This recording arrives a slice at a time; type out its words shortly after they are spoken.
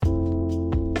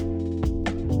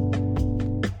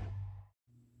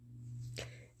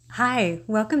Hi,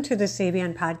 welcome to the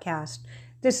Sabian podcast.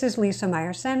 This is Lisa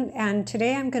Meyerson, and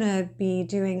today I'm going to be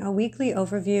doing a weekly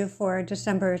overview for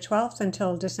December 12th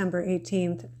until December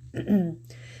 18th.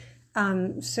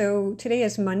 So today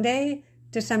is Monday,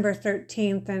 December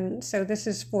 13th, and so this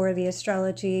is for the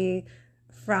astrology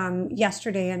from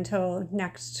yesterday until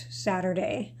next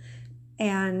Saturday.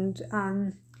 And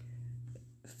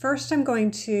first I'm going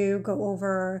to go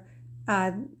over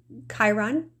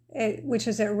Chiron, which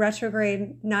is at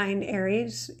retrograde 9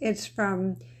 Aries. It's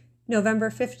from November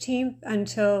 15th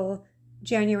until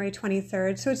January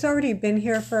 23rd. So it's already been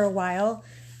here for a while.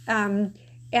 And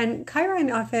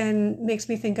Chiron often makes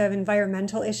me think of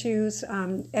environmental issues.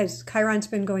 As Chiron's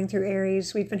been going through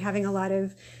Aries, we've been having a lot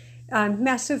of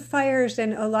massive fires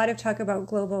and a lot of talk about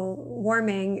global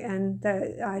warming and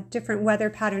the different weather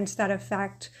patterns that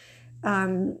affect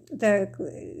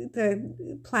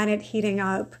the planet heating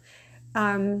up.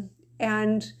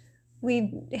 And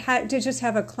we did just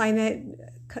have a climate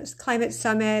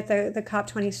summit, the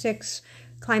COP26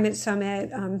 climate summit,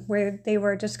 where they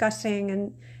were discussing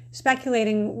and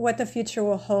speculating what the future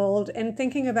will hold, and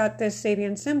thinking about this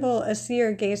Sabian symbol. A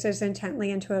seer gazes intently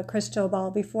into a crystal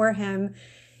ball before him,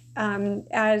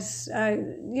 as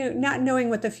not knowing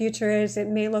what the future is. It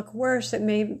may look worse, it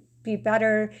may be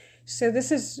better. So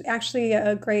this is actually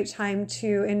a great time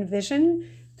to envision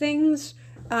things.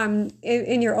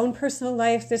 In your own personal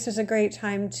life, this is a great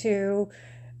time to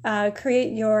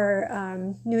create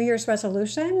your New Year's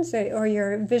resolutions or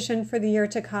your vision for the year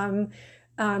to come.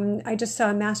 I just saw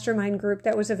a mastermind group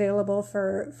that was available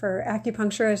for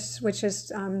acupuncturists, which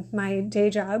is my day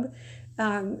job.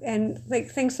 And like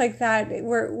things like that,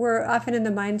 we're often in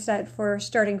the mindset for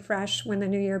starting fresh when the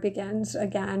new year begins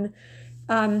again.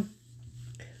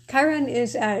 Chiron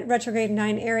is at retrograde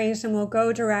 9 Aries and will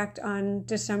go direct on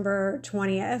December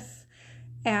 20th.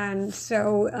 And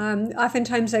so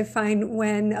oftentimes I find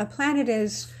when a planet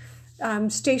is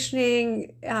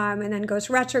stationing and then goes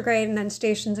retrograde and then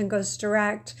stations and goes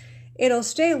direct, it'll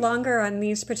stay longer on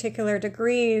these particular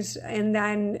degrees. And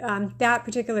then that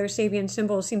particular Sabian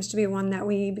symbol seems to be one that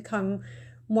we become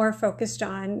more focused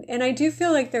on. And I do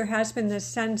feel like there has been this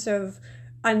sense of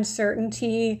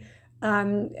uncertainty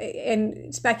and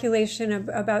speculation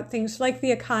about things like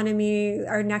the economy,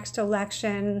 our next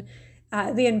election,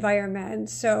 the environment.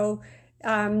 So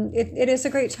it is a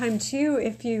great time too,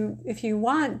 if you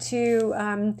want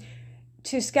to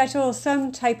schedule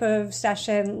some type of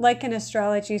session, like an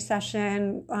astrology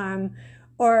session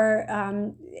or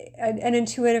an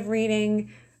intuitive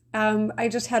reading. I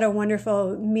just had a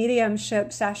wonderful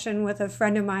mediumship session with a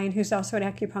friend of mine who's also an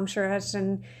acupuncturist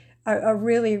and a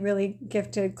really, really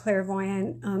gifted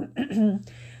clairvoyant.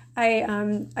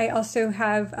 I also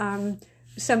have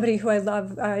somebody who I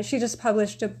love. She just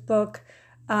published a book.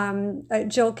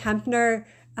 Jill Kempner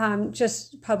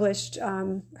just published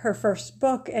her first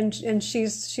book, and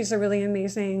she's a really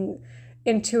amazing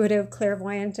intuitive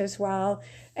clairvoyant as well.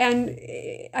 And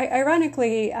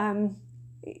ironically,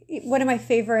 one of my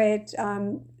favorite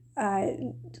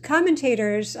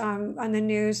commentators on the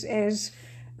news is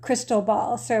Crystal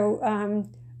Ball. So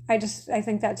I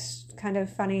think that's kind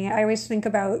of funny. I always think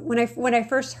about when I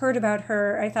first heard about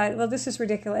her, I thought, well, this is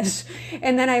ridiculous.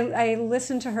 And then I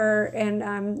listened to her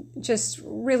and just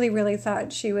really, really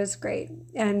thought she was great.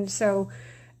 And so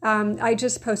I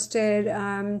just posted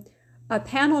a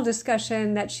panel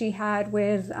discussion that she had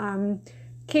with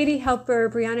Katie Helper,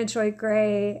 Brianna Joy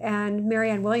Gray, and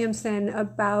Marianne Williamson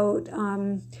about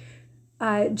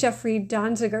Jeffrey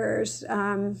Donziger's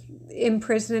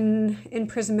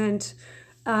imprisonment.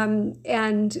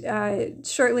 And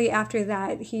shortly after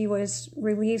that, he was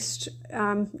released.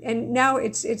 And now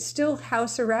it's still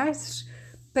house arrest,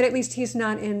 but at least he's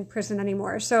not in prison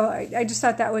anymore. So I just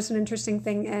thought that was an interesting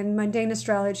thing in mundane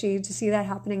astrology to see that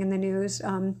happening in the news.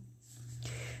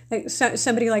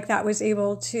 Somebody like that was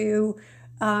able to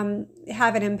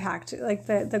have an impact, like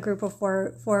the group of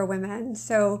four women.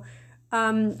 So,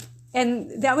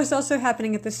 and that was also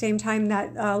happening at the same time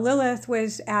that Lilith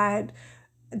was at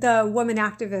the woman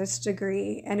activist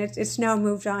degree, and it's now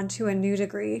moved on to a new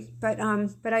degree. But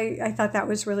I thought that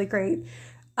was really great.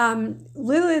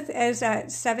 Lilith is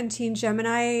at 17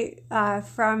 Gemini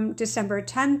from December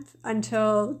 10th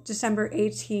until December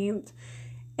 18th.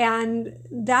 And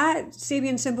that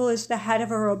Sabian symbol is the head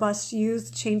of a robust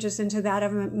youth, changes into that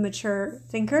of a mature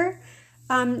thinker.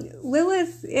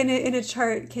 Lilith in a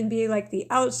chart can be like the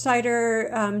outsider,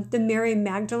 the Mary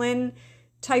Magdalene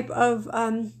type of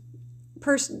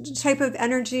type of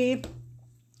energy.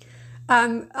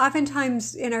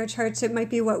 Oftentimes in our charts, it might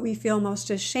be what we feel most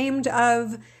ashamed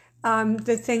of.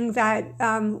 the thing that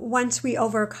once we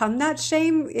overcome that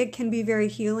shame, it can be very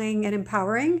healing and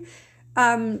empowering.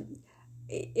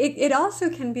 It also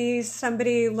can be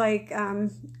somebody like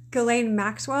Ghislaine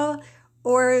Maxwell,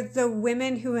 or the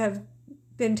women who have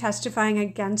been testifying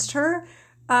against her.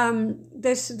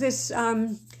 This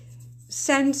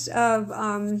sense of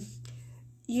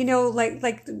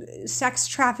like sex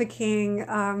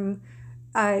trafficking,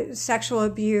 sexual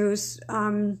abuse,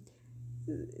 and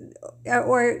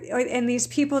these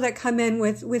people that come in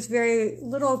with very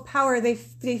little power, they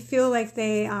feel like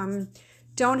they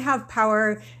don't have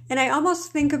power. And I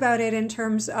almost think about it in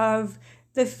terms of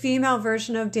the female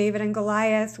version of David and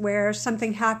Goliath, where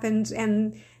something happens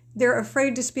and they're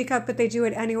afraid to speak up, but they do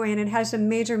it anyway, and it has a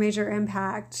major, major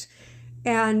impact.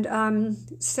 And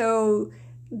so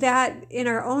that in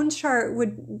our own chart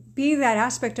would be that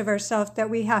aspect of ourselves that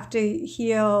we have to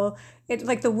heal, it,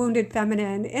 like the wounded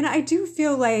feminine. And I do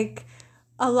feel like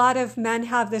a lot of men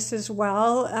have this as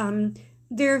well.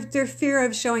 Their fear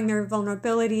of showing their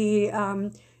vulnerability,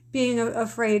 being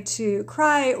afraid to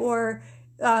cry, or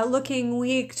looking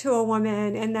weak to a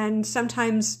woman. And then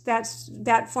sometimes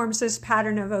that forms this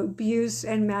pattern of abuse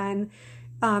in men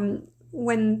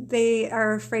when they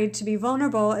are afraid to be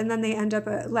vulnerable, and then they end up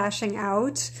lashing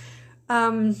out.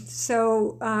 These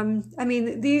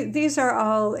are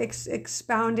all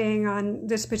expounding on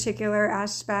this particular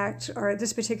aspect, or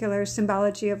this particular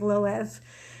symbology of Lilith.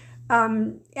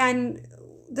 And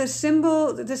the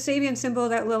Sabian symbol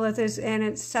that Lilith is in,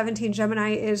 it's 17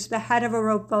 Gemini, is the head of a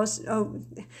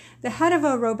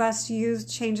robust youth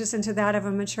changes into that of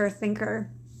a mature thinker.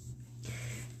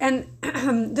 And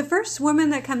the first woman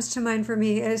that comes to mind for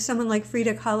me is someone like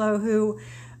Frida Kahlo, who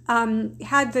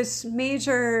had this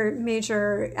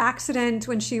major accident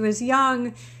when she was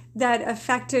young that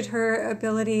affected her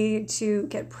ability to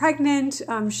get pregnant.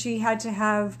 She had to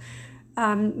have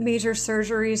major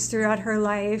surgeries throughout her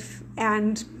life,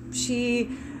 and she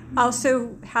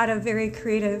also had a very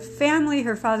creative family.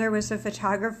 Her father was a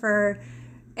photographer,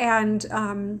 and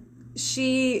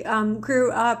she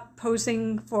grew up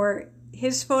posing for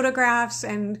his photographs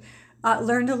and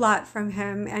learned a lot from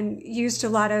him, and used a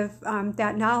lot of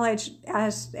that knowledge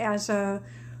as a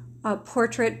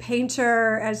portrait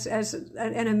painter, as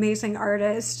an amazing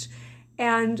artist.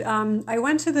 And I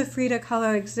went to the Frida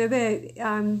Kahlo exhibit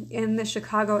in the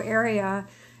Chicago area,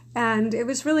 and it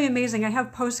was really amazing. I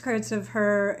have postcards of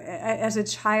her as a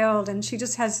child, and she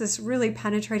just has this really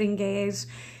penetrating gaze.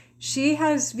 She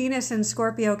has Venus and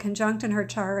Scorpio conjunct in her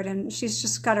chart, and she's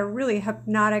just got a really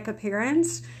hypnotic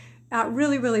appearance,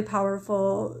 really, really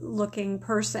powerful looking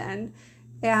person.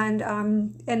 And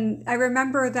I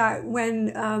remember that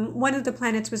when one of the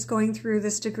planets was going through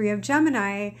this degree of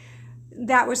Gemini,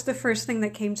 that was the first thing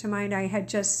that came to mind. I had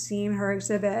just seen her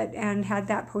exhibit and had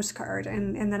that postcard,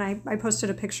 and then I posted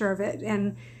a picture of it,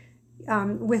 and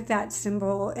with that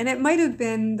symbol. And it might have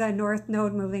been the North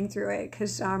Node moving through it,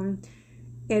 because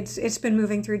it's been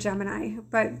moving through Gemini,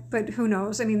 but who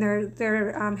knows? I mean,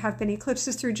 there have been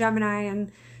eclipses through Gemini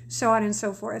and so on and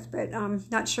so forth, but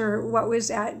not sure what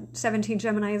was at 17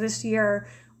 Gemini this year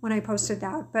when I posted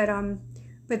that. But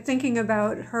thinking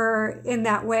about her in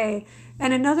that way.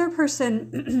 And another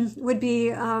person would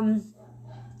be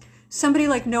somebody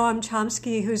like Noam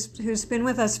Chomsky, who's been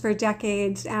with us for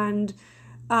decades, and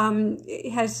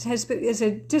is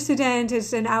a dissident,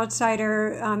 is an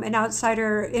outsider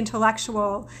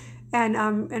intellectual,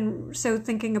 and so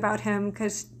thinking about him,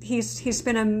 because he's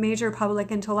been a major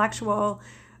public intellectual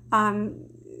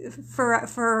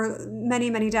for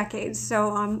many decades.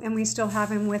 So and we still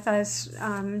have him with us,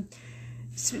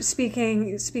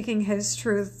 speaking his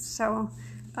truth. So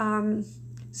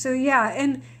yeah,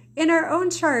 and in our own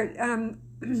chart, I'm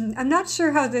not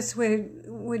sure how this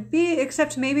would be,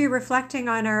 except maybe reflecting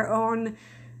on our own,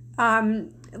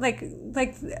 like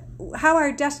how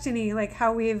our destiny, like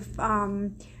how we've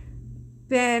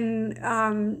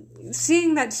been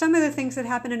seeing that some of the things that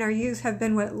happened in our youth have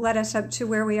been what led us up to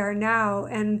where we are now,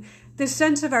 and this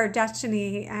sense of our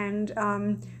destiny, and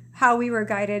how we were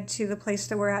guided to the place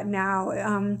that we're at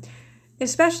now,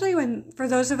 especially for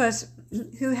those of us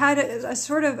who had a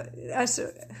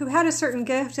certain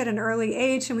gift at an early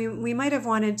age, and we might have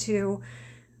wanted to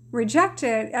reject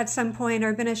it at some point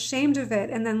or been ashamed of it,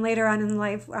 and then later on in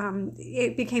life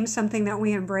it became something that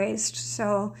we embraced.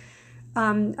 So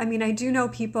I do know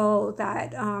people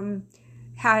that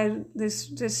had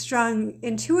this strong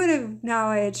intuitive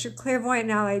knowledge, or clairvoyant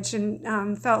knowledge,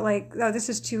 and felt like, oh, this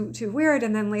is too weird,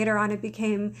 and then later on it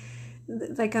became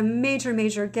like a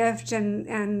major gift,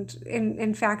 and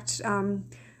in fact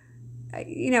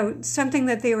something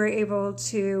that they were able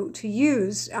to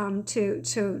use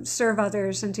to serve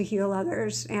others and to heal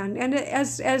others, and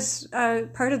as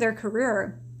part of their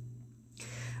career.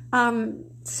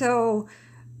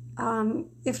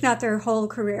 If not their whole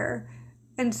career.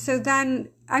 And so then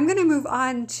I'm going to move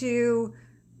on to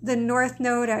the North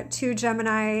Node at 2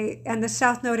 Gemini and the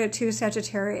South Node at 2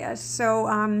 Sagittarius.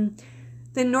 So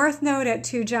the North Node at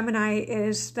 2 Gemini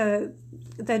is the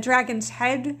dragon's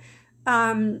head.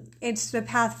 It's the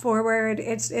path forward.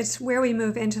 It's where we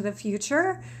move into the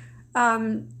future.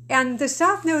 And the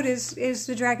South Node is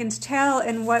the dragon's tail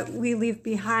and what we leave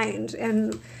behind.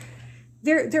 And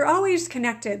they're always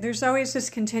connected. There's always this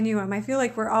continuum. I feel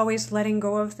like we're always letting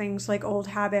go of things like old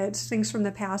habits, things from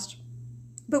the past,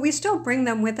 but we still bring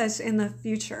them with us in the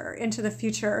future, into the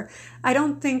future. I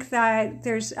don't think that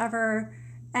there's ever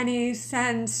any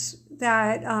sense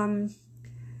that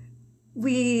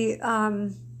we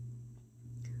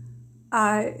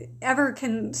ever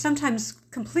can sometimes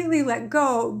completely let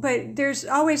go, but there's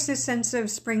always this sense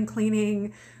of spring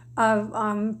cleaning,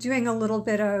 of doing a little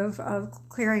bit of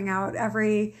clearing out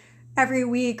every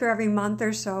week or every month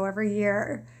or so, every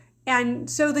year. And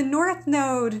so the North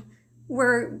Node,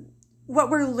 what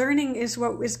we're learning is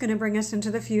what is going to bring us into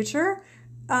the future.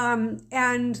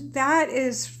 And that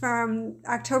is from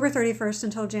October 31st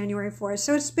until January 4th.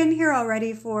 So it's been here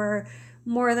already for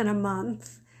more than a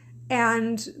month.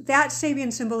 And that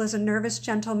Sabian symbol is a nervous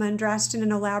gentleman dressed in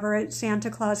an elaborate Santa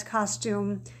Claus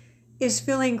costume is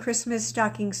filling Christmas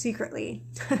stockings secretly.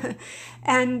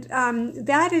 And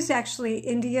that is actually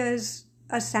India's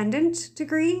ascendant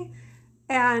degree.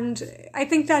 And I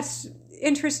think that's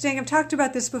interesting. I've talked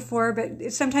about this before,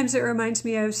 but sometimes it reminds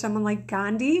me of someone like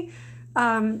Gandhi.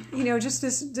 Just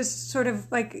this sort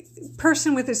of like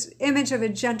person with this image of a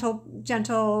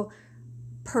gentle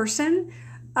person.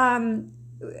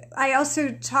 I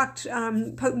also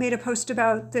made a post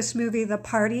about this movie, The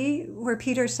Party, where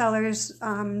Peter Sellers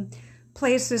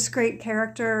plays this great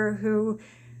character who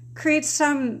creates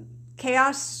some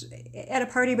chaos at a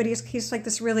party, but he's like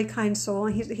this really kind soul,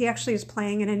 and he actually is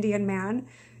playing an Indian man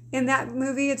in that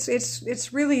movie.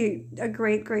 It's really a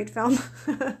great film.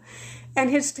 And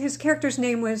his character's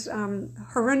name was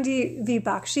Harundi V.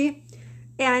 Bakshi,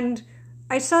 and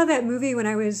I saw that movie when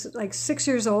I was like 6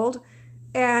 years old.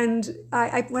 And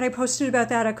when I posted about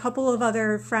that, a couple of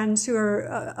other friends who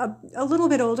are a little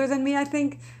bit older than me, I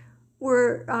think,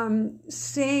 were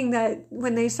saying that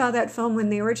when they saw that film when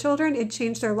they were children, it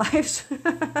changed their lives.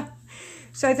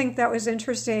 So I think that was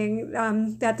interesting,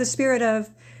 that the spirit of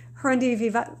Harundi V.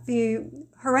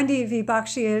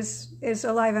 Bakshi is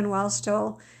alive and well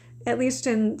still, at least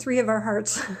in 3 of our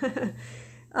hearts.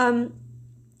 And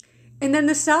then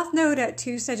the South Node at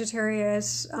 2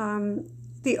 Sagittarius,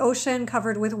 the ocean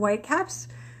covered with whitecaps.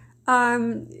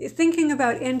 Thinking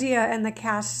about India and the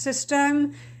caste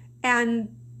system,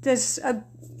 and this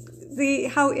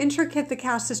how intricate the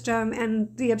caste system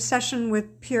and the obsession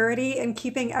with purity and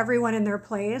keeping everyone in their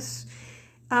place,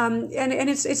 and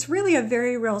it's really a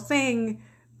very real thing.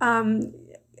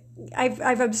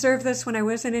 I've observed this when I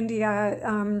was in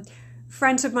India.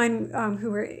 Friends of mine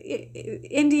who were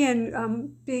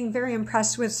Indian being very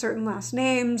impressed with certain last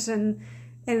names and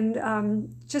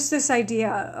just this idea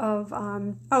of,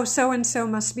 so-and-so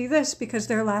must be this because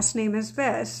their last name is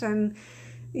this. And,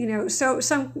 so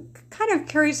I'm kind of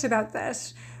curious about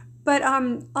this. But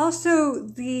also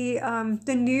the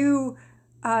new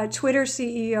Twitter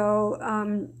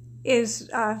CEO is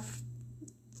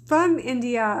from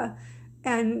India.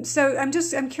 And so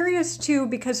I'm curious too,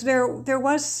 because there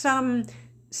was some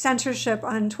censorship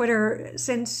on Twitter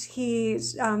since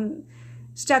he's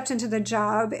stepped into the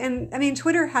job. And I mean,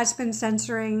 Twitter has been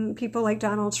censoring people like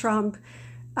Donald Trump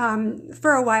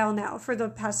for a while now, for the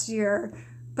past year.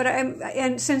 But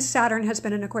and since Saturn has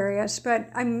been in Aquarius, but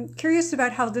I'm curious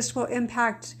about how this will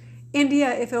impact India,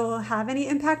 if it will have any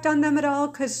impact on them at all,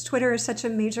 because Twitter is such a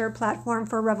major platform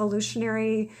for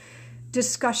revolutionary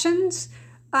discussions.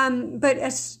 But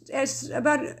as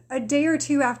about a day or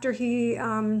two after he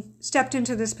stepped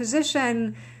into this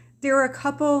position, there were a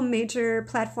couple major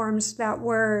platforms that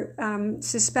were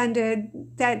suspended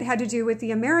that had to do with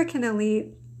the American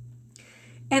elite,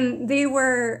 and they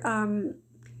were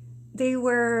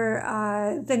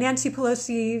the Nancy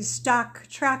Pelosi stock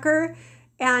tracker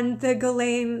and the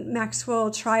Ghislaine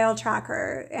Maxwell trial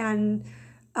tracker. And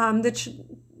the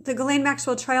Ghislaine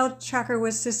Maxwell trial tracker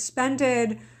was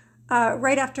suspended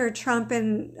right after Trump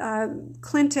and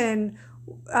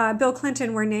Bill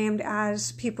Clinton were named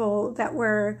as people that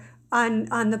were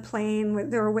on the plane.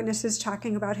 There were witnesses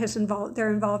talking about their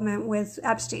involvement with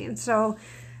Epstein. So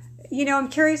I'm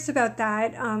curious about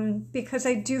that because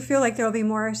I do feel like there will be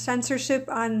more censorship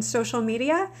on social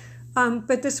media.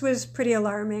 But this was pretty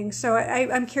alarming. So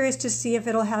I'm curious to see if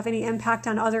it'll have any impact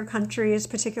on other countries,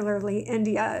 particularly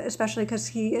India, especially because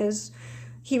he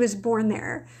was born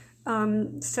there.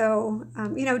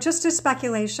 Just a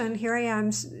speculation. Here I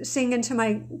am seeing into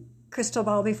my crystal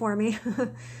ball before me,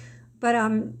 but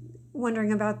I'm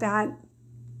wondering about that.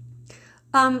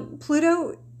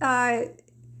 Pluto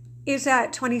is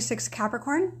at 26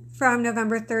 Capricorn from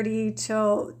November 30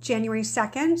 till January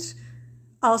 2nd.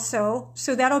 Also,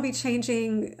 so that'll be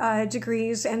changing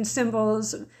degrees and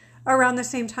symbols around the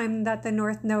same time that the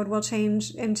North Node will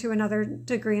change into another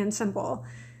degree and symbol.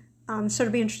 So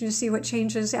it'll be interesting to see what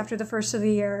changes after the first of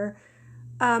the year.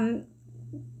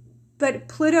 But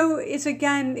Pluto is,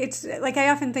 again, it's like I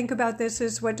often think about this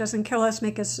as what doesn't kill us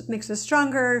makes us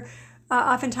stronger.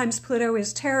 Oftentimes Pluto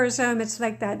is terrorism. It's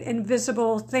like that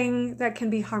invisible thing that can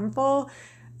be harmful.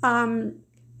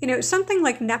 Something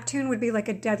like Neptune would be like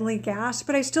a deadly gas,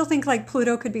 but I still think like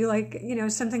Pluto could be like,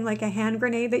 something like a hand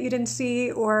grenade that you didn't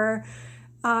see, or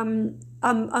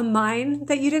a mine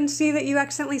that you didn't see that you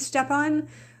accidentally step on.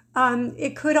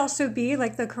 It could also be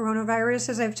like the coronavirus,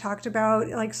 as I've talked about,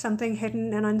 like something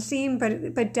hidden and unseen,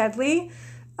 but deadly.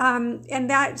 And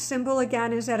that symbol,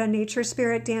 again, is at a nature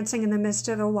spirit dancing in the midst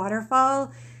of a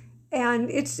waterfall.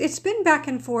 And it's been back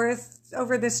and forth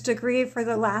over this degree for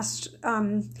the last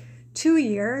 2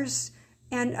 years.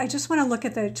 And I just want to look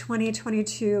at the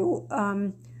 2022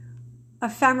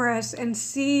 ephemeris and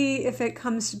see if it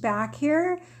comes back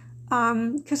here.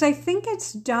 Because I think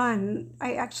it's done.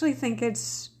 I actually think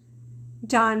it's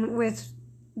done with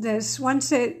this.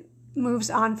 Once it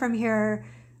moves on from here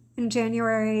in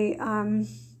January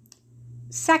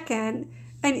 2nd,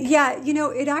 and yeah,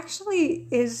 it actually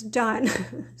is done.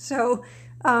 So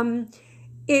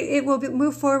it will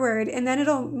move forward, and then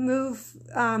it'll move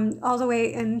all the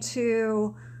way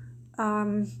into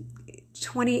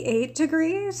 28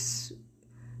 degrees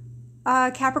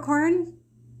Capricorn,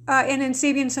 and in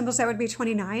Sabian symbols that would be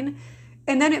 29.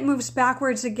 And then it moves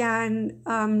backwards again.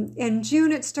 In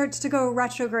June, it starts to go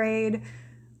retrograde,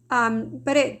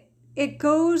 but it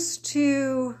goes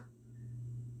to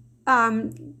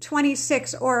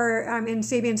 26, or in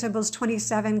Sabian symbols,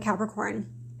 27 Capricorn.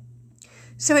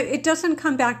 So it doesn't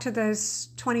come back to this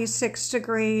 26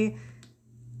 degree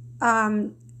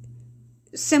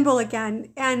symbol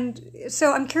again. And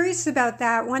so I'm curious about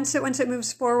that. Once it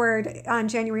moves forward on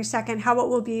January 2nd, how it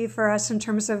will be for us in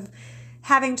terms of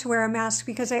having to wear a mask,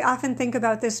 because I often think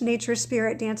about this nature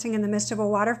spirit dancing in the midst of a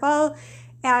waterfall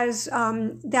as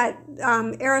that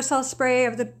aerosol spray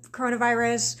of the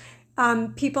coronavirus,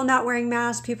 people not wearing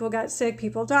masks, people got sick,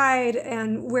 people died,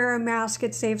 and wear a mask,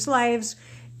 it saves lives.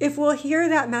 If we'll hear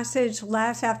that message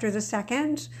less after the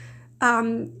 2nd,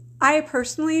 I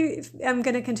personally am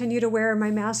going to continue to wear my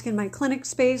mask in my clinic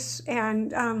space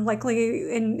and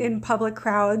likely in public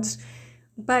crowds.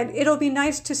 But it'll be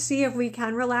nice to see if we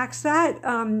can relax that.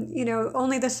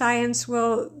 Only the science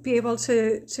will be able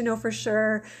to know for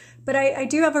sure. But I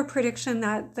do have a prediction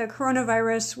that the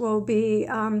coronavirus will be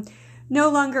no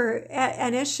longer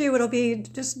an issue. It'll be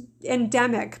just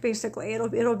endemic, basically.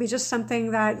 It'll be just something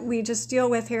that we just deal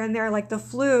with here and there, like the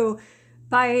flu,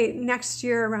 by next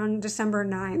year around December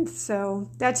 9th. So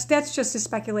that's just a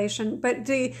speculation. But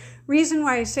the reason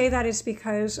why I say that is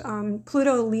because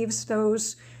Pluto leaves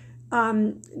those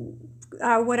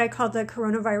what I call the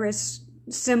coronavirus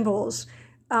symbols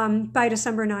by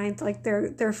December 9th. Like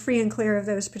they're free and clear of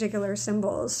those particular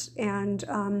symbols, and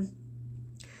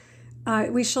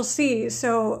we shall see.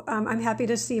 So I'm happy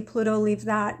to see Pluto leave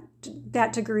that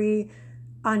degree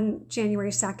on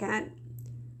January 2nd.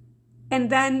 And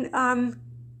then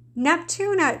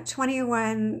Neptune at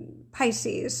 21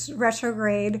 Pisces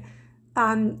retrograde.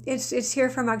 It's here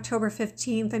from October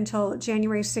 15th until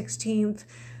January 16th.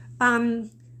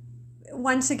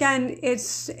 Once again,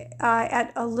 it's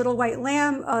at a little white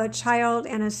lamb, a child,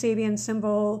 and a Sabian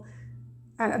symbol.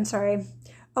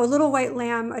 A little white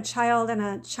lamb, a child, and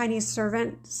a Chinese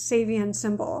servant Sabian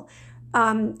symbol.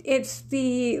 It's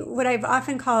what I've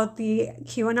often called the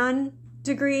QAnon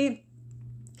degree.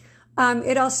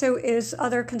 It also is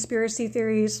other conspiracy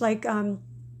theories, like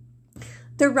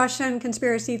the Russian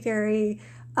conspiracy theory.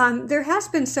 There has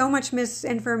been so much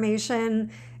misinformation.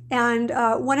 And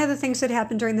one of the things that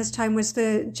happened during this time was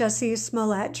the Jussie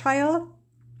Smollett trial.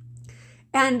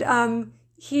 And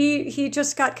he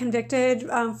just got convicted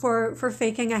for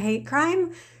faking a hate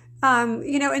crime.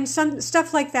 And some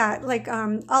stuff like that, like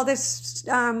all this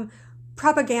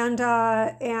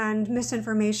propaganda and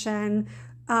misinformation.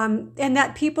 and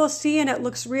that people see and it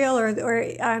looks real, or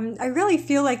I really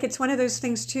feel like it's one of those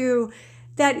things too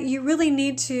that you really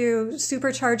need to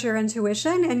supercharge your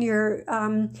intuition and your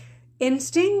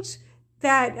instinct,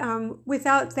 that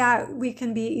without that we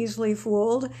can be easily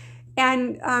fooled.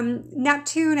 And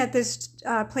Neptune at this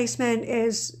placement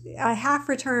is a half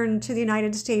return to the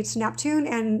United States Neptune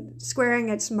and squaring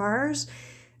its Mars.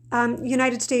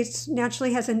 United States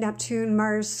naturally has a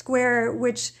Neptune-Mars square,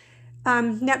 which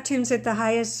Neptune's at the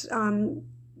highest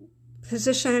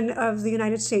position of the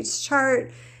United States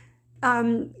chart.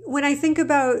 When I think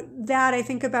about that, I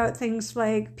think about things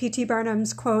like P.T.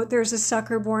 Barnum's quote, "There's a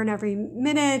sucker born every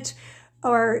minute,"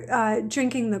 or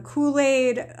drinking the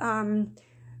Kool-Aid,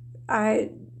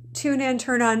 tune in,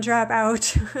 turn on, drop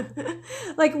out.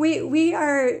 Like we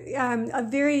are a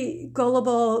very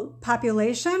gullible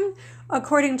population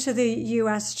according to the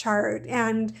U.S. chart.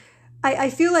 And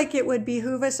I feel like it would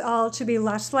behoove us all to be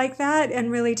less like that and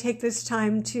really take this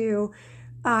time to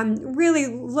really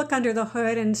look under the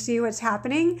hood and see what's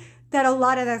happening. That a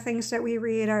lot of the things that we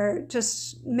read are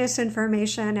just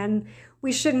misinformation, and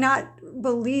we should not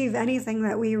believe anything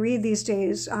that we read these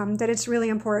days, that it's really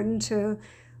important to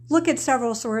look at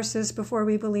several sources before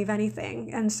we believe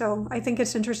anything. And so I think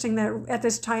it's interesting that at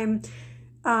this time,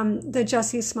 the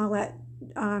Jussie Smollett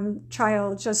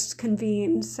trial just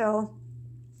convened. So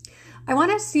I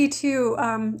want to see too,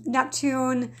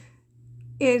 Neptune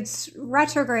is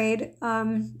retrograde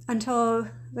until,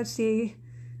 let's see,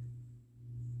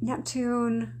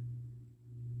 Neptune,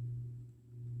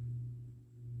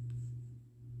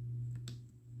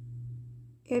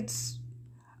 it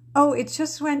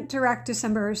just went direct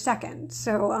December 2nd.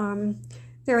 So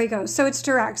there we go. So it's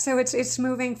direct. So it's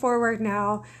moving forward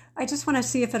now. I just want to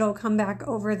see if it'll come back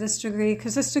over this degree,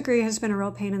 because this degree has been a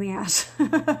real pain in the ass.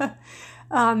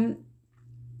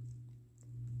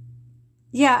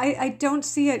 Yeah, I don't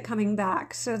see it coming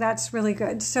back. So that's really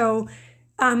good. So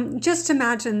just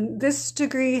imagine this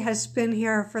degree has been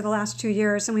here for the last 2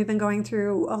 years, and we've been going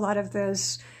through a lot of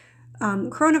this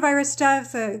coronavirus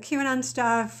stuff, the QAnon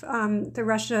stuff, the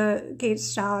Russia Gate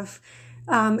stuff.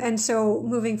 And so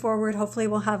moving forward, hopefully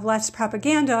we'll have less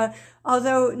propaganda,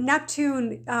 although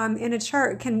Neptune in a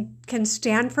chart can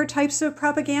stand for types of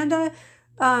propaganda.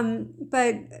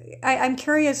 But I'm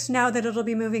curious now that it'll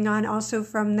be moving on also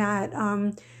from that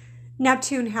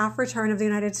Neptune half return of the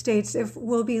United States, if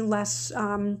we'll be less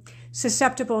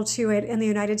susceptible to it in the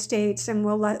United States and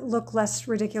will look less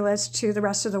ridiculous to the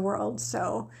rest of the world.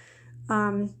 So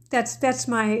that's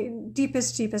my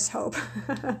deepest hope.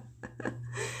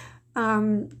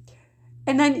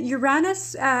 And then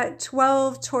Uranus at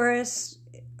 12 Taurus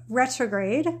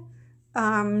retrograde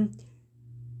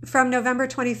from November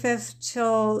 25th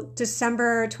till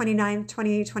December 29th,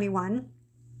 2021.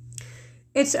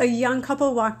 It's a young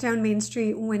couple walk down Main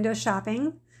Street window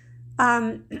shopping.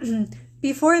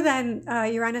 Before then,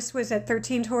 Uranus was at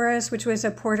 13 Taurus, which was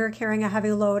a porter carrying a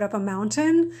heavy load up a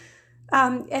mountain.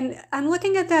 And I'm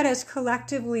looking at that as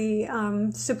collectively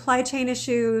supply chain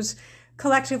issues.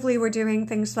 Collectively, we're doing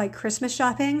things like Christmas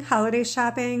shopping, holiday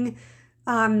shopping.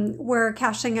 We're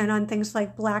cashing in on things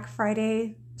like Black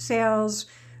Friday sales.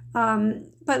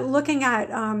 But looking at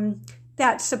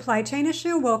that supply chain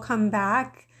issue will come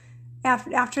back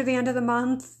after the end of the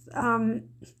month. And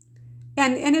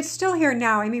it's still here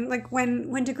now. I mean, like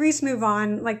when degrees move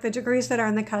on, like the degrees that are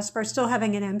on the cusp are still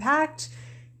having an impact.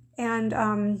 And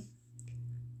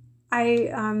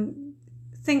I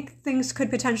think things could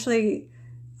potentially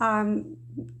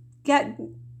get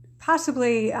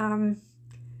possibly,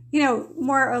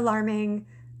 more alarming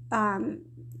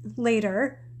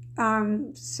later.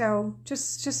 So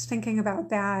just thinking about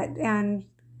that. And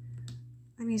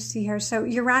let me see here. So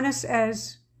Uranus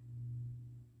as,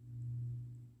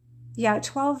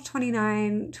 12,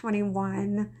 29,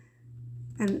 21.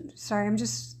 And sorry, I'm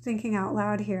just thinking out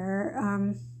loud here.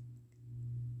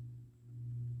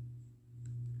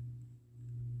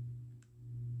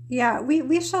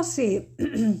 We shall see.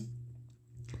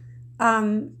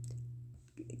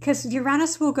 Because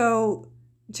Uranus will go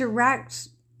direct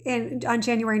on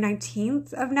January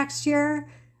 19th of next year,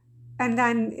 and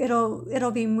then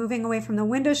it'll be moving away from the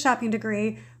window shopping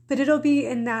degree, but it'll be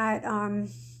in that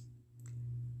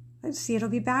let's see, it'll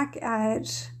be back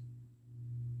at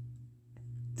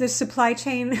the supply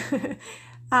chain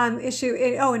issue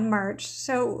in March.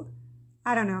 So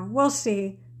I don't know, we'll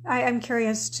see. I'm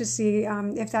curious to see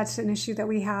if that's an issue that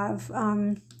we have.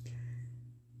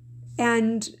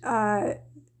 And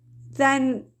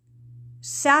then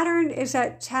Saturn is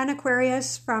at 10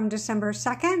 Aquarius from December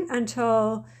 2nd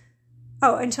until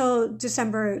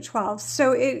December 12th.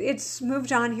 So it's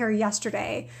moved on here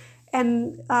yesterday.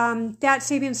 that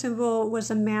Sabian symbol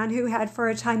was a man who had for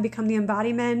a time become the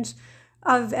embodiment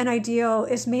of an ideal,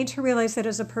 is made to realize that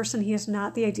as a person, he is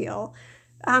not the ideal.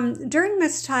 During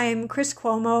this time, Chris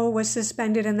Cuomo was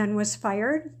suspended and then was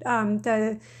fired,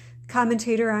 the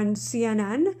commentator on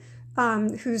CNN,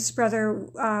 whose brother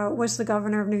was the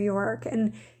governor of New York.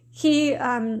 And he,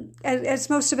 as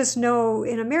most of us know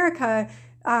in America,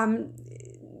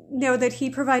 know that he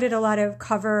provided a lot of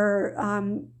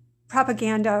cover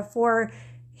propaganda for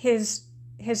his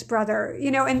brother,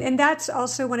 and that's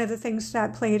also one of the things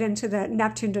that played into the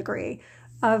Neptune degree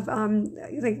of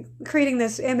creating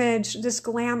this image, this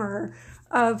glamour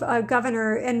of a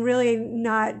governor, and really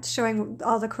not showing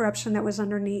all the corruption that was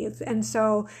underneath. And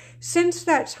so since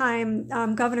that time,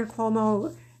 Governor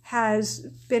Cuomo has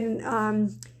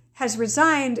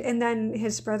resigned, and then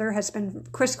his brother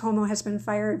Chris Cuomo has been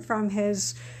fired from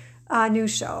his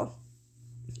news show.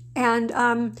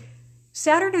 And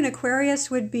Saturn in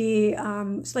Aquarius would be,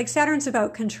 Saturn's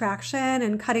about contraction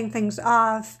and cutting things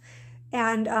off,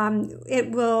 and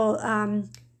it will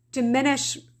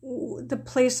diminish the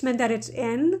placement that it's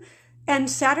in. And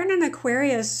Saturn in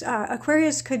Aquarius,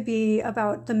 Aquarius could be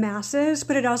about the masses,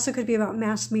 but it also could be about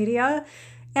mass media.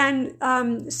 And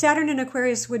Saturn in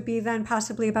Aquarius would be then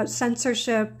possibly about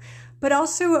censorship, but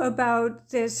also about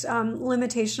this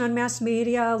limitation on mass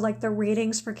media, like the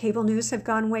ratings for cable news have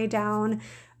gone way down.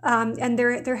 And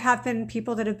there have been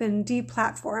people that have been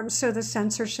deplatformed, so the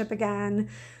censorship again.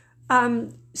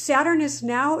 Saturn is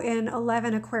now in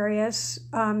 11 Aquarius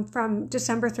from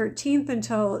December 13th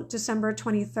until December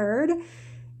 23rd.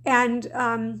 And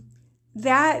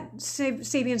that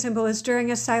Sabian symbol is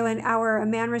during a silent hour, a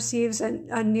man receives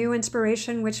a new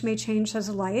inspiration which may change his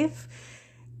life.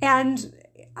 And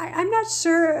I'm not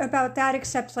sure about that,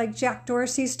 except like Jack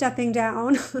Dorsey stepping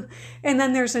down. And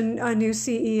then there's a new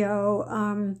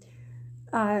CEO,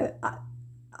 Agrawal,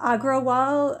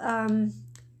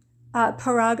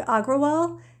 Parag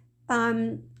Agrawal.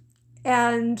 And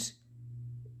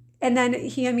then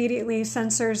he immediately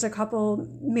censors a couple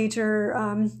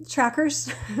major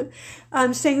trackers,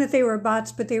 saying that they were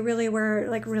bots, but they really were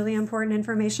like really important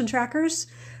information trackers.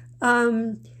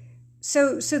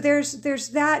 So there's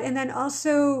that, and then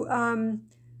also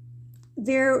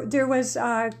there was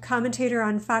a commentator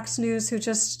on Fox News who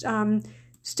just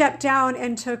stepped down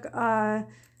and took a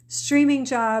streaming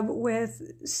job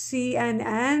with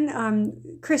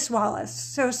CNN, Chris Wallace.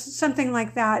 So something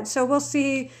like that. So we'll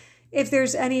see if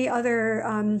there's any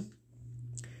other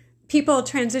people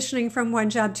transitioning from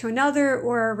one job to another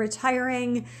or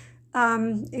retiring.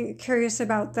 Curious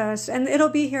about this, and it'll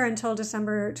be here until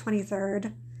December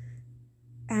 23rd.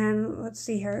 And let's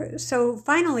see here. So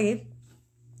finally,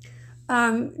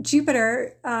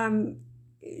 Jupiter,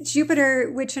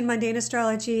 which in mundane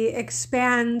astrology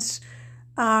expands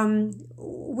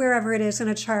wherever it is in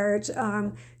a chart.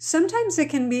 Sometimes it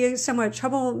can be somewhat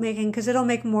troublemaking because it'll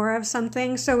make more of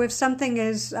something. So if something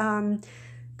is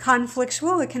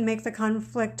conflictual, it can make the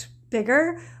conflict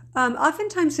bigger.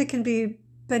 Oftentimes it can be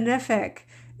benefic,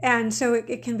 and so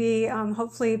it can be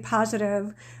hopefully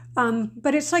positive.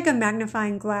 But it's like a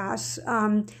magnifying glass.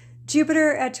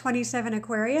 Jupiter at 27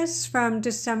 Aquarius from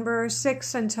December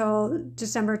 6th until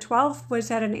December 12th was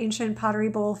at an ancient pottery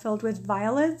bowl filled with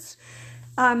violets.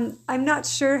 I'm not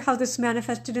sure how this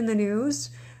manifested in the news,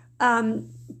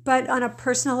 but on a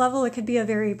personal level, it could be a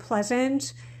very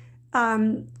pleasant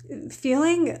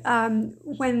feeling.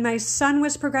 When my son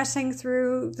was progressing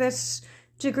through this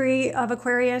degree of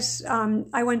Aquarius,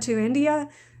 I went to India.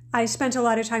 I spent a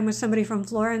lot of time with somebody from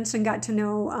Florence and got to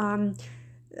know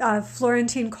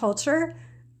Florentine culture.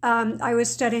 I was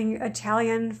studying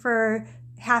Italian for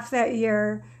half that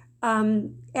year,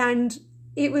 and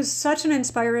it was such an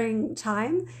inspiring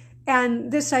time.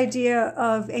 And this idea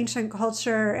of ancient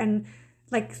culture and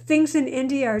like things in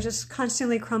India are just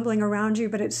constantly crumbling around you,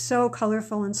 but it's so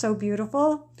colorful and so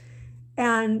beautiful.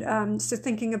 And so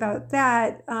thinking about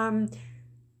that,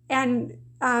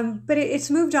 but it's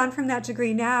moved on from that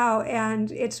degree now, and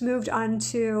it's moved on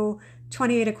to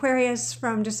 28 Aquarius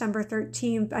from December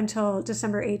 13th until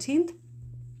December 18th.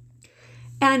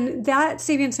 And that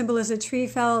Sabian symbol is a tree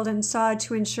felled and sawed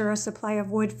to ensure a supply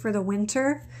of wood for the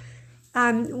winter.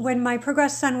 When my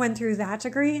progressed son went through that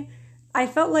degree, I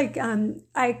felt like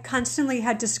I constantly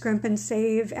had to scrimp and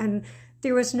save, and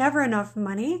there was never enough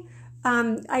money.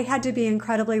 I had to be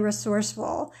incredibly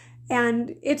resourceful.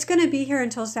 And it's going to be here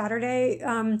until Saturday.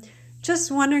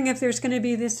 Just wondering if there's going to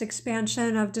be this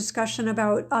expansion of discussion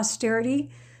about austerity,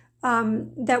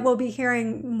 that we'll be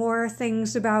hearing more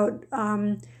things about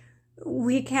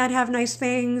we can't have nice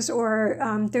things, or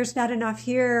there's not enough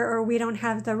here, or we don't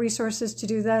have the resources to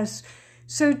do this.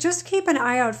 So just keep an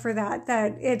eye out for that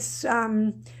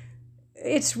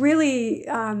it's really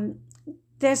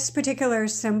this particular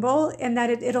symbol, and that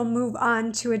it'll move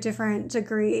on to a different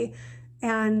degree,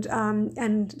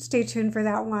 and stay tuned for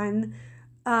that one.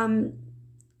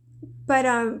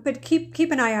 But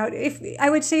keep an eye out. If I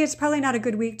would say it's probably not a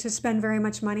good week to spend very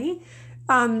much money.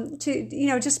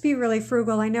 To just be really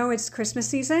frugal. I know it's Christmas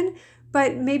season,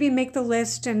 but maybe make the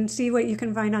list and see what you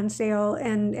can find on sale,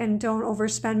 and don't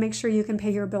overspend. Make sure you can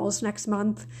pay your bills next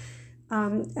month,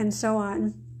 and so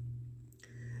on.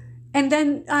 And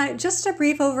then just a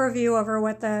brief overview over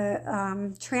what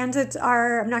the transits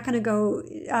are. I'm not going to go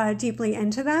deeply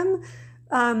into them.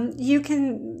 You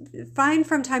can find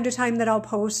from time to time that I'll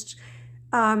post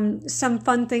some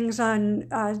fun things on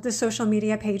the social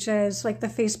media pages, like the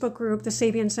Facebook group, the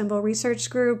Sabian Symbol Research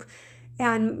Group,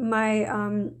 and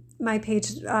my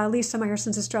page, Lisa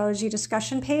Meyerson's Astrology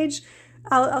Discussion page.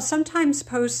 I'll sometimes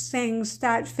post things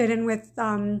that fit in with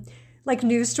like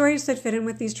news stories that fit in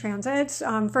with these transits.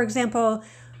 For example,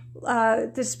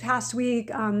 this past week,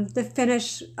 the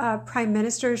Finnish prime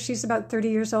minister, she's about 30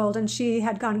 years old, and she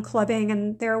had gone clubbing,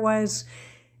 and there was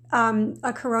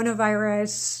a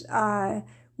coronavirus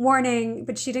warning,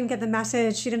 but she didn't get the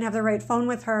message. She didn't have the right phone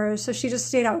with her, so she just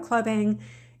stayed out clubbing.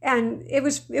 And it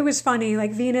was funny,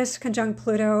 like Venus conjunct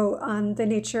Pluto on the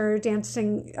nature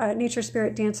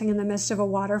spirit dancing in the midst of a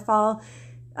waterfall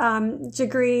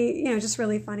degree, just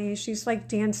really funny. She's like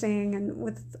dancing and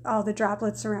with all the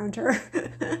droplets around her.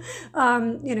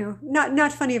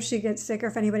 Not funny if she gets sick or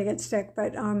if anybody gets sick,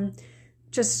 but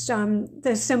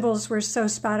the symbols were so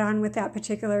spot on with that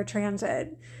particular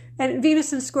transit. And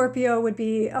Venus in Scorpio would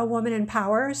be a woman in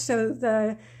power, so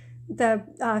the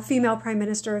female prime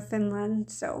minister of Finland.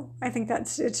 So I think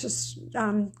it's just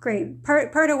great.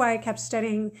 Part of why I kept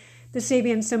studying the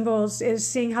Sabian symbols is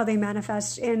seeing how they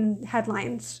manifest in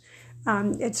headlines.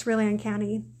 It's really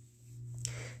uncanny.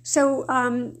 So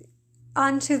on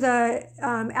to the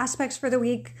aspects for the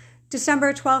week.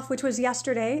 December 12th, which was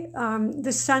yesterday,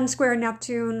 the Sun square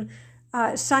Neptune,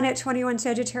 Sun at 21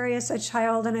 Sagittarius, a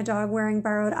child and a dog wearing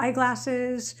borrowed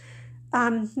eyeglasses.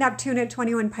 Neptune at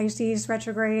 21 Pisces,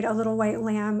 retrograde, a little white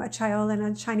lamb, a child, and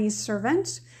a Chinese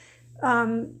servant.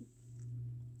 And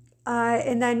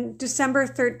then December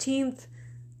 13th,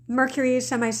 Mercury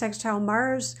semi-sextile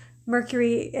Mars.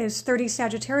 Mercury is 30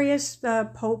 Sagittarius, the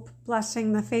Pope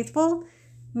blessing the faithful.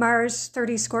 Mars,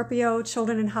 30 Scorpio,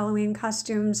 children in Halloween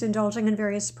costumes, indulging in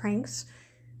various pranks.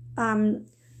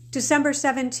 December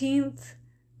 17th,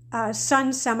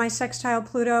 Sun semi-sextile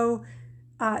Pluto,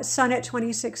 Sun at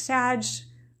 26 Sag,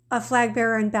 a flag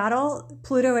bearer in battle,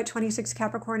 Pluto at 26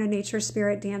 Capricorn, a nature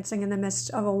spirit dancing in the midst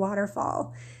of a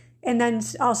waterfall. And then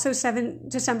also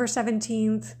December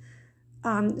 17th,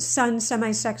 Sun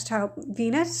semi-sextile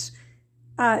Venus,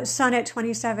 Sun at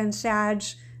 27 Sag,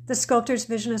 the sculptor's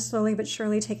vision is slowly but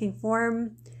surely taking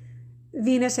form.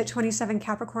 Venus at 27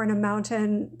 Capricorn, a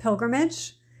mountain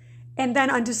pilgrimage. And then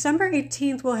on December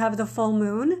 18th, we'll have the full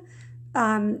moon.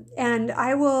 And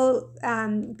I will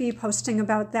be posting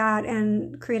about that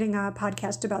and creating a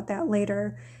podcast about that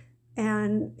later.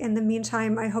 And in the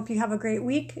meantime, I hope you have a great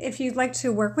week. If you'd like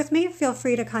to work with me, feel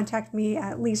free to contact me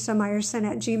at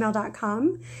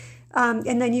lisameyerson@gmail.com.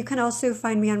 And then you can also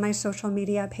find me on my social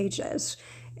media pages.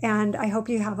 And I hope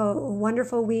you have a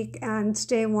wonderful week and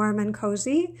stay warm and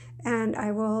cozy. And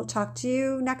I will talk to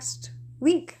you next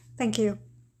week. Thank you.